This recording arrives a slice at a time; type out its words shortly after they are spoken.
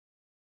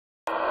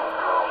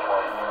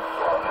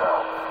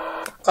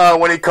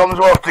When he comes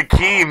off the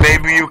key,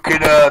 maybe you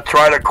could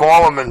try to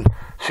call him and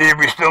see if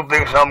he still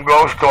thinks I'm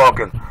ghost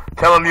talking.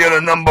 Tell him you're the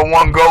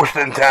 #1 ghost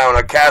in town,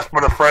 a Casper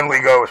the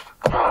Friendly Ghost.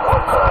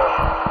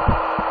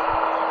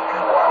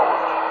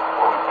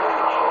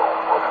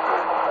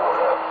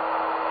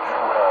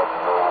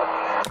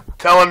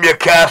 Tell him you're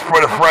Casper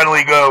the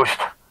Friendly Ghost.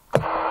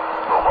 I'm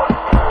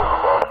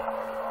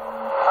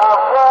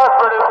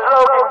Casper the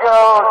Stroking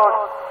Ghost.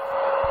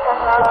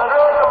 And I'm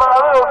stroking my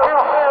little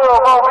 2-0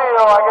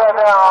 mobile I got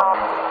down.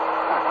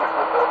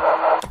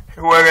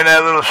 You working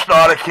that little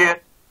starter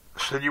kit?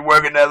 Said you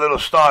working that little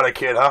starter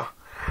kit, huh?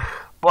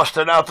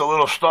 Busting out the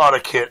little starter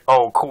kit.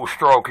 Oh, cool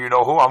stroke. You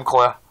know who? I'm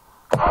Claire.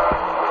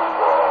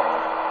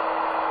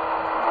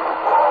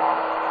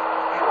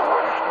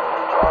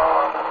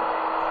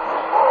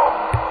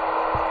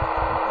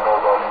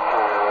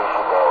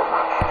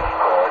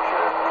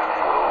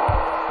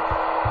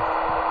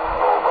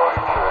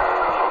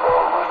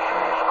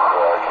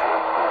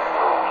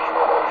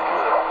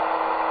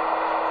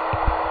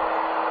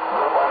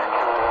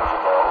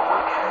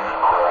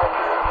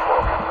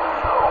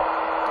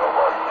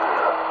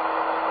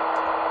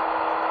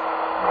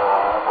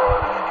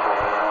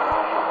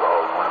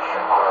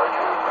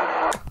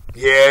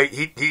 Yeah,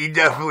 he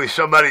definitely,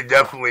 somebody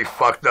definitely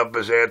fucked up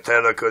his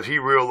antenna because he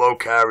real low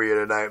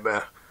carrier tonight,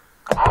 man.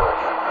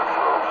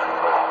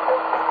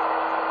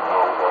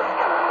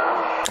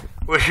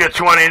 What's your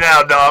 20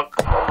 now, dog?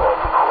 I'm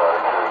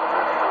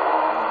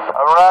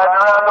riding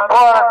around the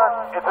park.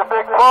 It's a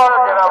big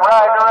park and I'm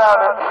riding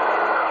around it.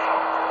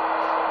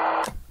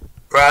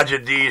 Roger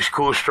D's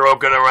cool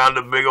stroking around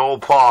the big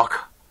old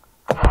park.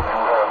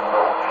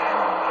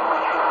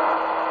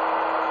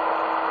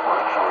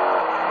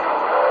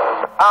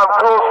 I'm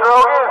cool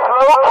stroking,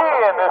 slow key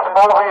in this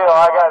mobile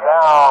I got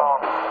down.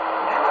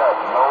 You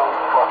have no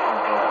fucking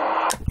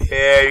views.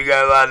 Yeah, you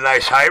got a lot of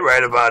nice height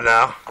right about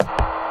now.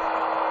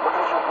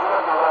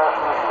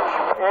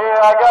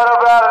 Yeah, I got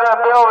up out of that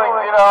building,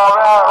 you know,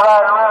 I'm out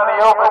riding around the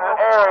open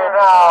area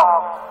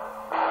now.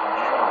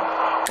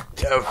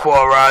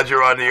 10-4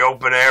 Roger on the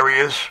open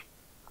areas.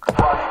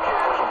 Nobody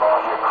cares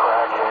about your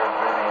crackhead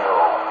video.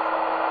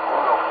 Who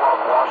the fuck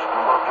wants to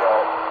look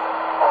at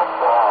a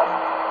bomb?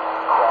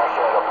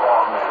 Crackhead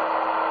apartment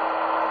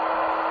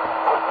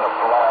putting a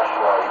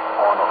flashlight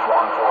on a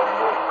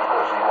 148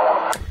 because he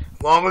wants.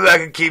 As long as I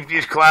can keep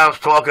these clowns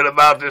talking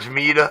about this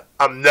meter,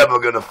 I'm never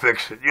gonna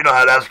fix it. You know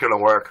how that's gonna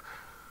work.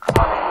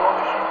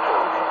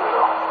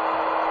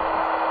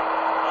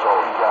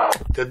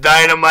 The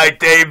Dynamite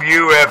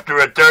debut after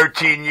a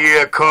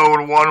 13-year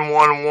code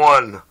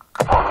 111.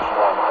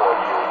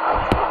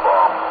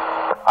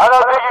 I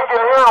don't think you can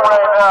hear him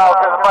right now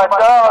because my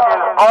dog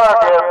is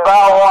barking.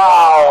 Bow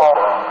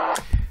wow.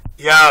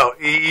 Yo,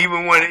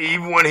 even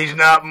when he's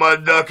not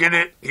mud ducking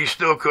it, he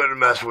still couldn't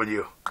mess with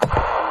you.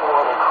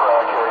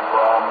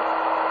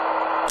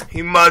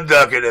 He mud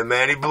ducking it,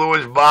 man. He blew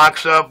his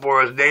box up,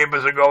 or his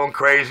neighbors are going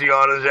crazy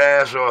on his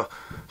ass, or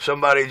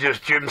somebody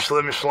just Jim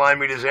Slim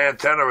slimied his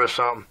antenna or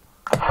something.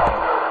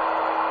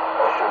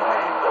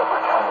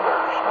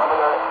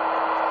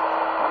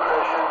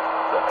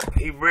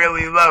 He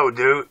really low,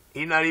 dude.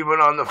 He not even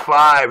on the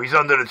 5. He's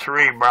under the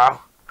tree, bro.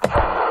 Bam!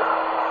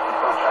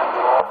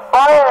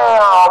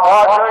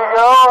 Watch me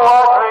go,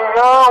 watch me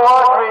go,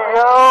 watch me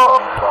go.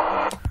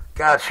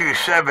 Got you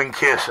 7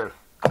 kissing.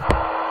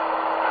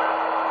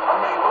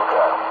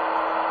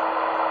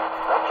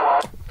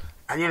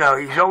 And you know,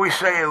 he's always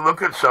saying,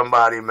 look at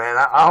somebody, man.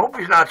 I hope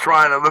he's not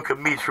trying to look at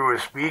me through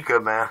his speaker,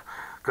 man.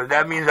 Because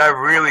that means I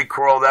really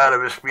crawled out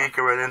of his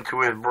speaker and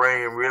into his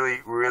brain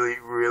really, really,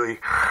 really,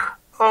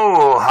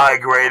 oh,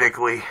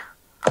 high-gradically.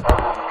 Oh,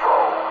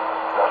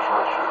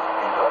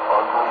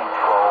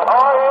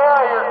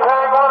 yeah, you're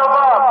tangling him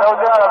up, no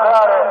doubt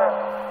about it.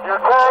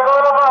 You're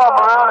tangling him up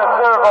around a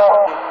circle.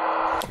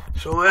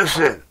 So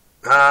listen,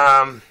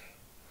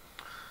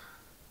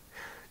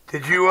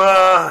 did you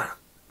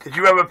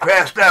ever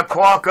pass that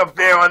park up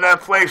there on that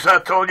place I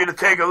told you to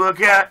take a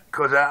look at?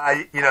 Because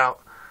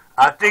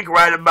I think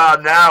right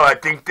about now, I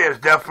think there's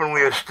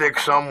definitely a stick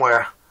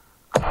somewhere.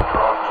 Drugs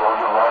all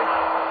your life,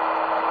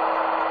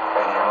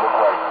 and you look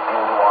like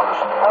glue on the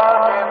snow.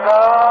 Barking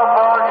dog,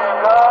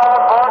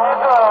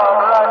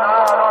 riding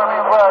around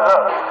Army Plaza.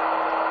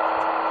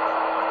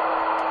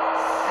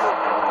 You're a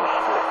doodle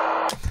stick.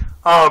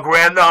 Oh,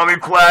 Grand Army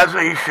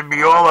Plaza, he should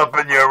be all up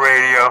in your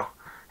radio.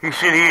 He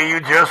should hear you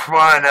just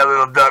fine, that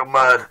little duck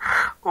mud.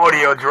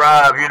 Audio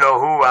Drive, you know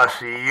who, I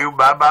see you,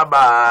 bye, bye,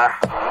 bye.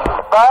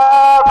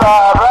 Bye,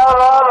 bye, bye,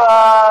 bye,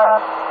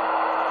 bye.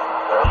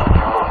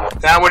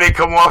 Now when he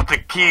come off the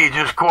key,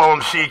 just call him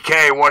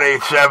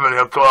CK187,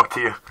 he'll talk to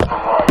you.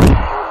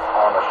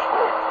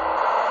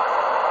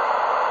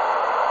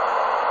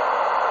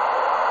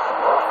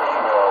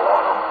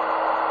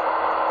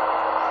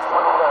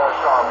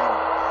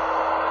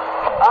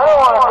 I don't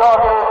want to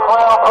talk to this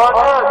clown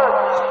puncher.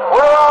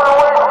 We don't want to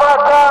waste my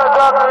time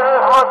talking to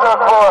this mother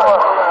for.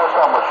 That's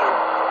how much you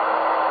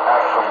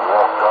actually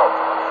walked up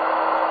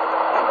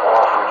and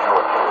offered you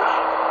a kiss.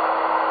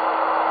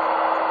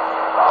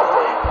 I'll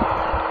wait.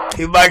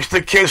 He likes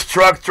to kiss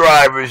truck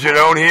drivers. You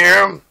don't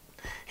hear him?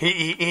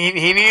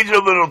 He needs a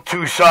little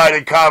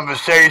two-sided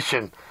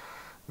conversation.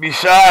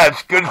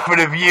 Besides, good for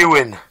the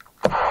viewing.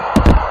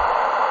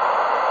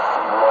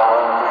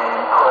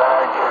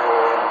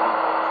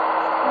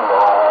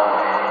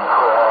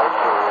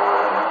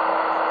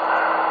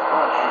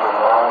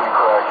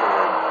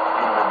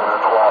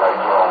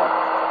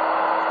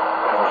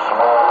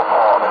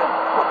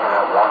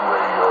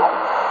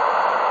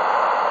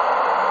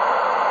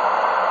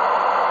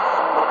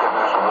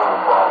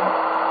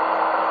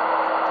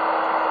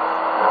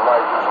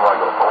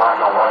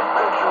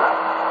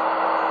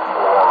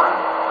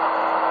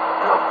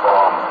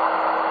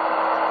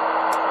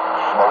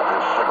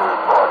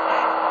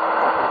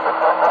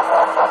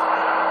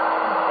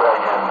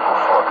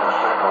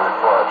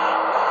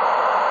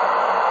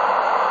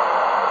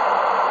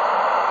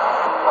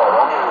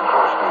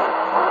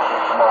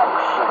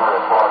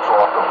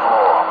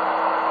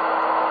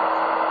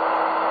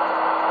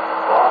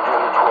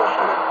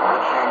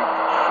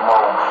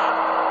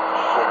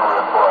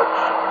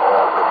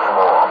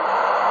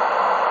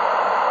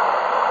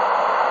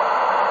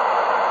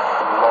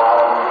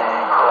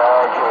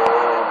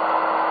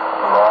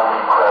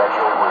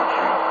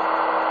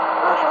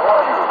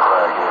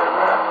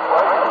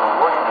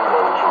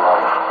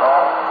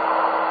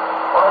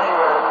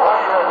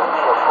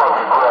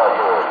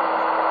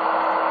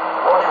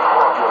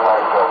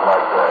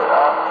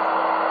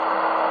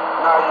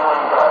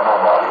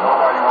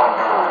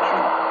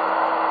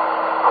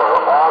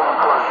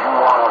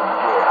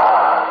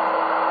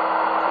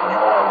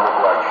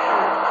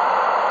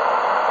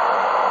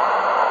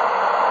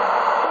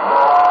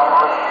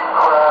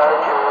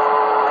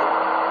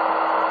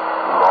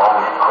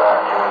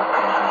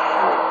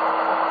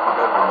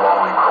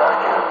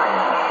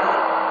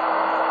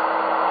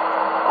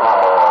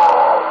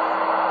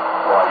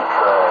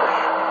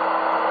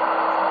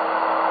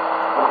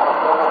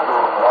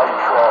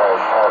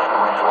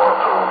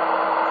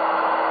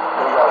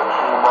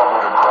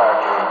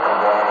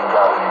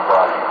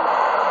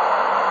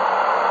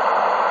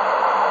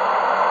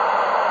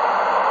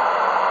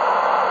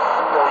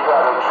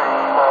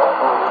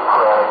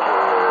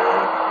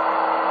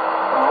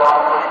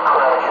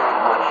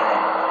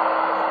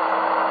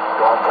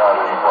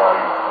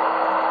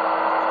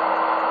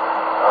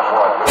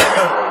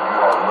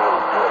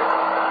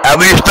 At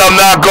least I'm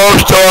not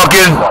ghost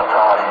talking.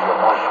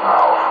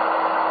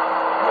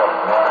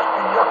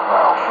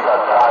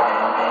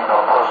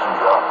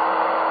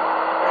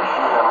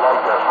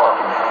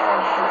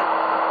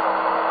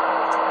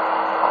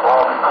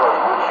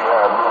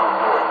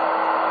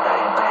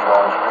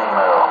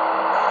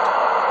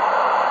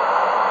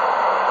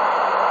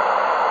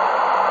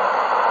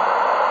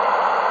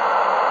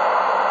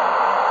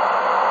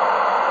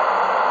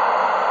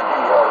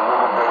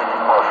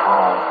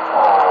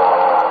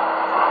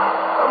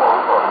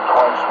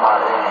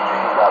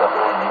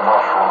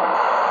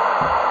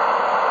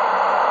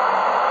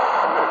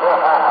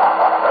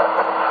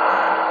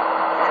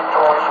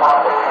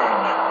 My age.